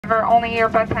However, only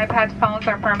earbud type headphones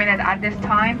are permitted at this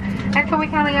time, and so we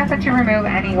kindly ask that you remove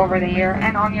any over the ear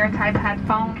and on ear type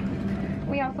headphones.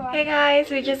 Hey guys,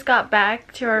 we just got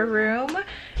back to our room,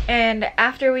 and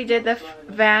after we did the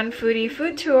van foodie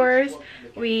food tours,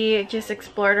 we just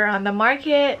explored around the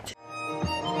market.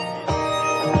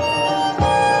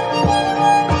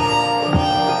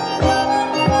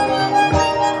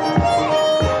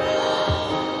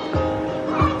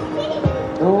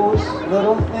 Those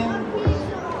little things,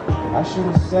 I should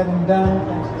have said and done,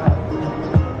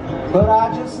 but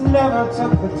I just never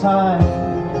took the time.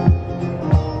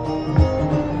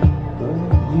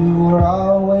 You were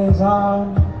always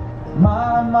on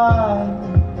my mind.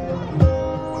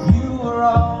 You were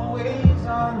always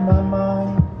on my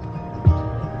mind.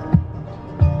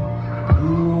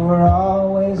 You were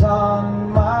always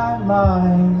on my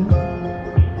mind.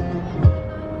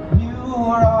 You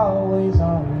were always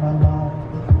on my mind.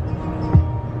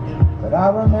 But I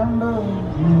remember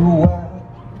you well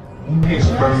in the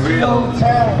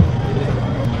hotel,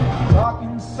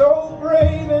 talking so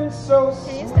brave and so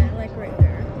sweet.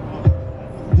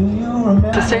 Do you remember?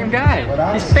 It's the same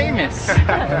guy. He's famous. In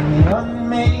the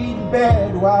unmade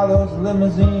bed while those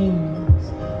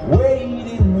limousines wait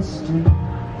in the street.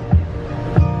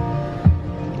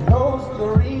 Those were the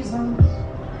reasons.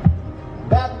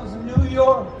 That was New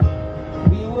York.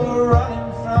 We were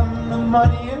running from the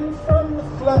money and from the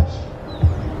flesh,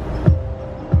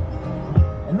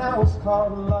 and that was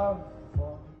called love.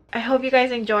 I hope you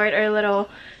guys enjoyed our little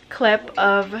clip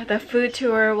of the food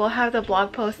tour. We'll have the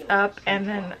blog post up and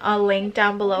then a link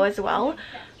down below as well.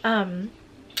 But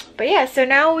yeah, so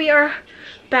now we are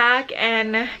back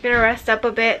and gonna rest up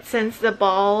a bit since the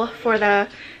ball for the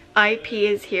IP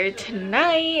is here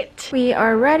tonight. We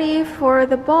are ready for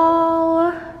the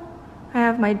ball. I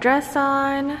have my dress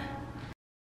on.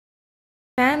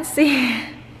 Fancy.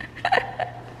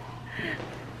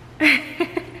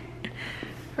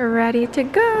 We're ready to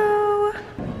go.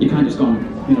 You can't just go on,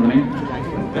 you know what I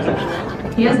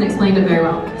mean? He hasn't explained it very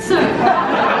well. So.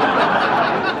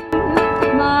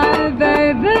 My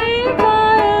baby,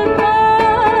 by and by.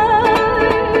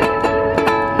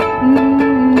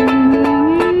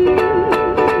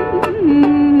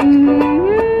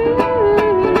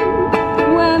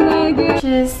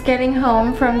 Just getting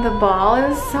home from the ball. It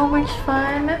was so much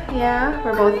fun. Yeah,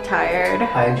 we're both tired.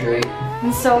 Hydrate.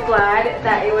 I'm so glad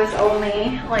that it was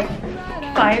only like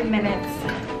 5 minutes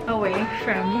away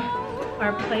from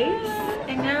our place,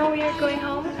 and now we are going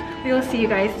home. We will see you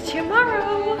guys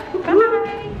tomorrow. Bye.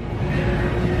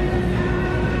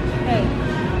 Hey.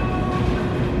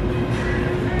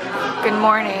 Good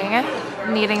morning.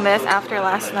 Needing this after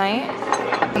last night.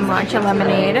 Some matcha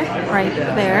lemonade right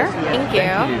there. Thank you.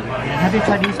 Have you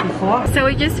tried these before? So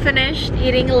we just finished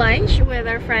eating lunch with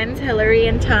our friends Hillary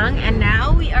and Tang, and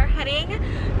now we are heading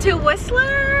to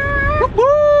Whistler.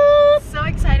 So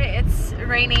excited. It's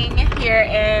raining here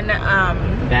in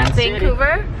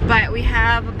Vancouver, but we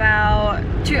have about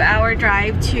 2-hour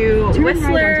drive to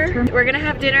Whistler. We're gonna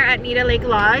have dinner at Nita Lake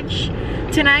Lodge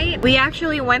tonight. We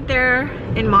actually went there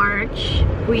in March.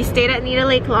 We stayed at Nita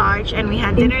Lake Lodge and we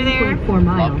had dinner there. 4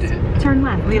 miles. Loved it. Turn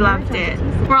left. We loved it.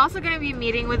 We're also going to be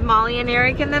meeting with Molly and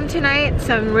Eric and them tonight,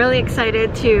 so I'm really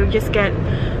excited to just get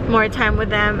more time with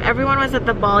them. Everyone was at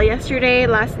the ball yesterday,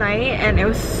 last night, and it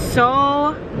was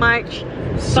so much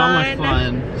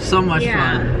fun. So much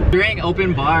fun. During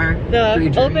open bar.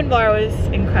 The open bar was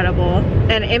incredible,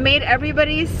 and it made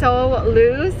everybody so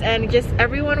loose, and just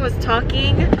everyone was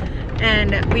talking,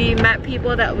 and we met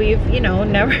people that we've, you know,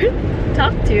 never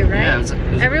talked to, right? Yeah, it was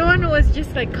everyone was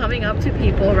just like coming up to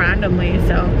people randomly,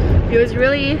 so it was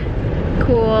really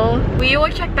cool. We will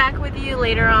check back with you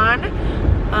later on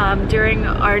during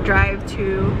our drive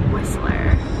to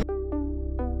Whistler.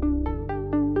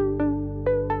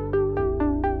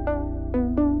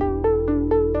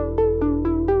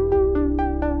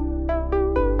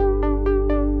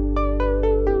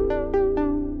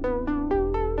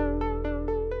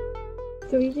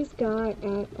 So we just got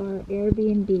at our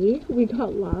Airbnb. We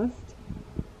got lost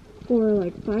for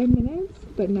like 5 minutes,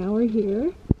 but now we're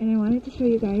here, and I wanted to show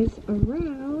you guys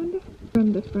around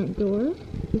from the front door.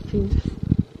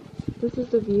 This is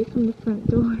the view from the front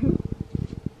door.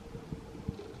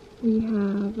 We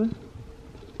have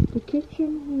the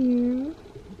kitchen here,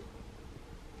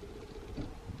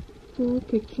 full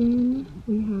kitchen.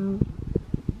 We have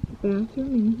the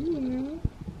bathroom in here,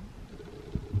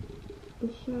 the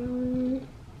shower.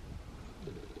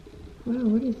 Wow,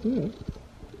 what is this?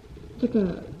 It's like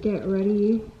a getting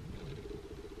ready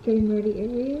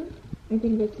area. I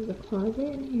think this is a closet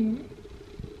in here.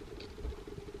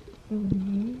 So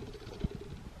nice.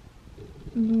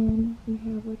 And then we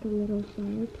have like a little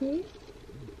fireplace.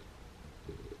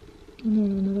 And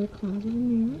then another closet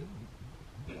in there.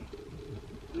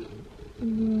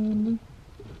 And then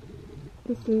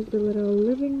this is the little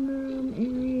living room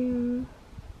area.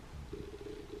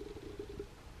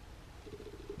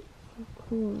 So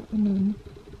cool. And then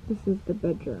this is the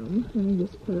bedroom. And I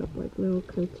just put up like little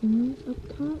curtains up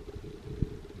top.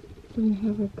 So we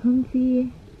have a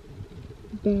comfy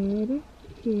bed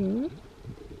here.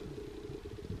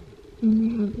 And we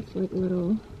have this like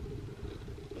little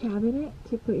cabinet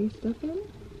to put your stuff in.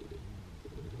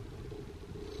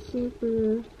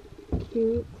 Super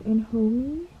cute and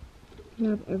homey. You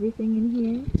have everything in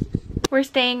here. We're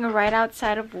staying right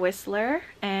outside of Whistler,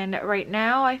 and right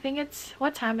now I think it's,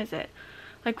 what time is it?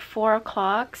 Like 4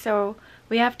 o'clock. So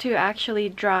we have to actually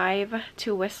drive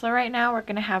to Whistler right now. We're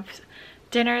gonna have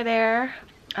dinner there,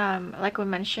 like we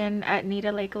mentioned, at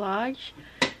Nita Lake Lodge.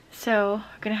 So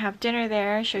we're gonna have dinner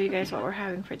there, show you guys what we're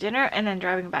having for dinner, and then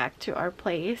driving back to our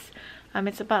place.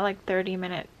 It's about like 40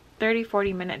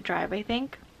 minute drive, I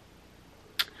think.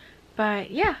 But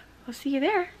yeah, we'll see you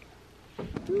there. Oh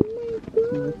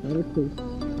my God.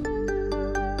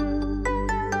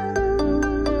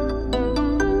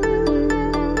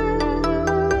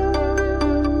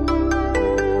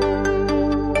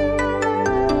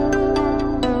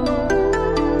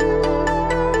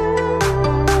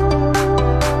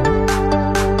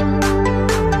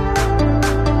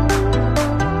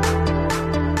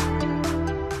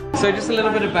 So just a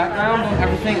little bit of background on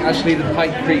everything. Actually, the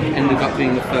Pike Creek ended up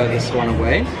being the furthest one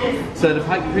away. So the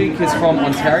Pike Creek is from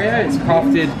Ontario. It's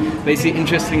crafted, basically,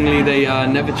 interestingly, they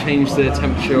never changed the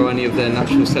temperature or any of their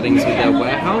natural settings with their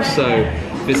warehouse. So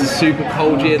if it's a super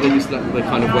cold year, they just let the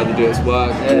kind of weather do its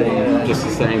work, just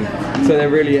the same. So they're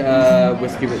really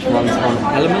whiskey which runs on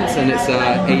elements, and it's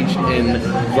aged in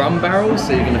rum barrels.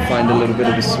 So you're going to find a little bit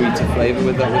of a sweeter flavor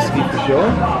with that whiskey for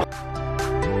sure.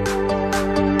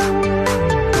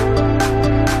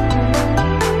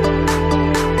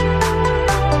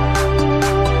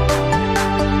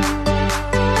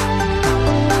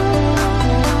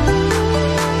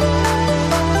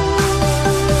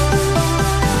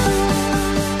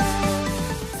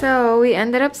 So we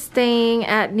ended up staying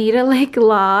at Nita Lake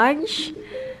Lodge.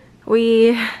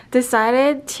 We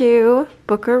decided to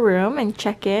book a room and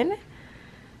check in.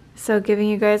 So giving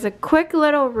you guys a quick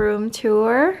little room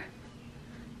tour.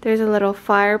 There's a little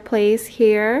fireplace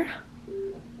here.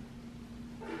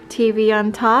 TV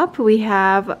on top. We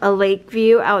have a lake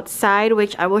view outside,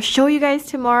 which I will show you guys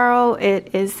tomorrow.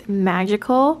 It is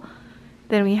magical.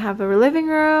 Then we have a living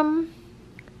room.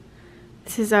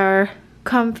 This is our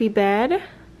comfy bed.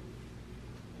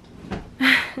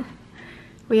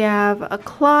 We have a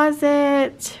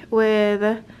closet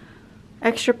with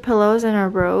extra pillows and our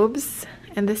robes.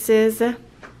 And this is,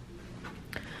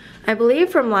 I believe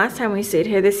from last time we stayed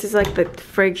here, this is like the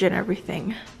fridge and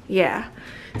everything. Yeah.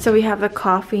 So we have a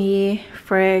coffee,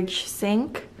 fridge,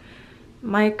 sink,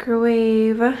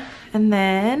 microwave, and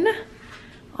then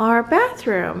our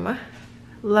bathroom.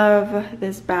 Love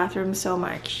this bathroom so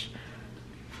much.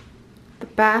 The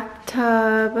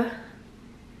bathtub.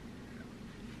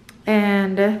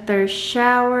 And there's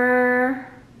shower.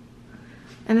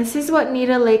 And this is what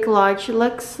Nita Lake Lodge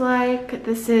looks like.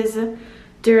 This is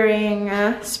during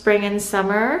spring and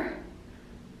summer.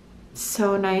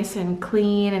 So nice and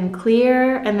clean and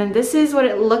clear. And then this is what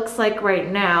it looks like right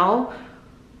now,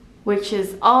 which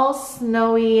is all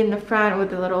snowy in the front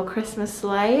with the little Christmas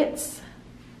lights.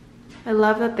 I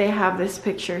love that they have this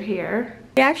picture here.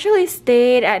 We actually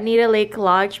stayed at Nita Lake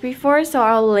Lodge before, so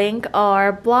I'll link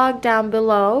our blog down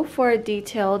below for a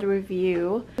detailed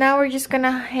review. Now we're just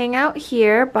gonna hang out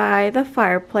here by the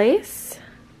fireplace.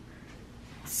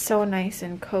 So nice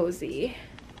and cozy.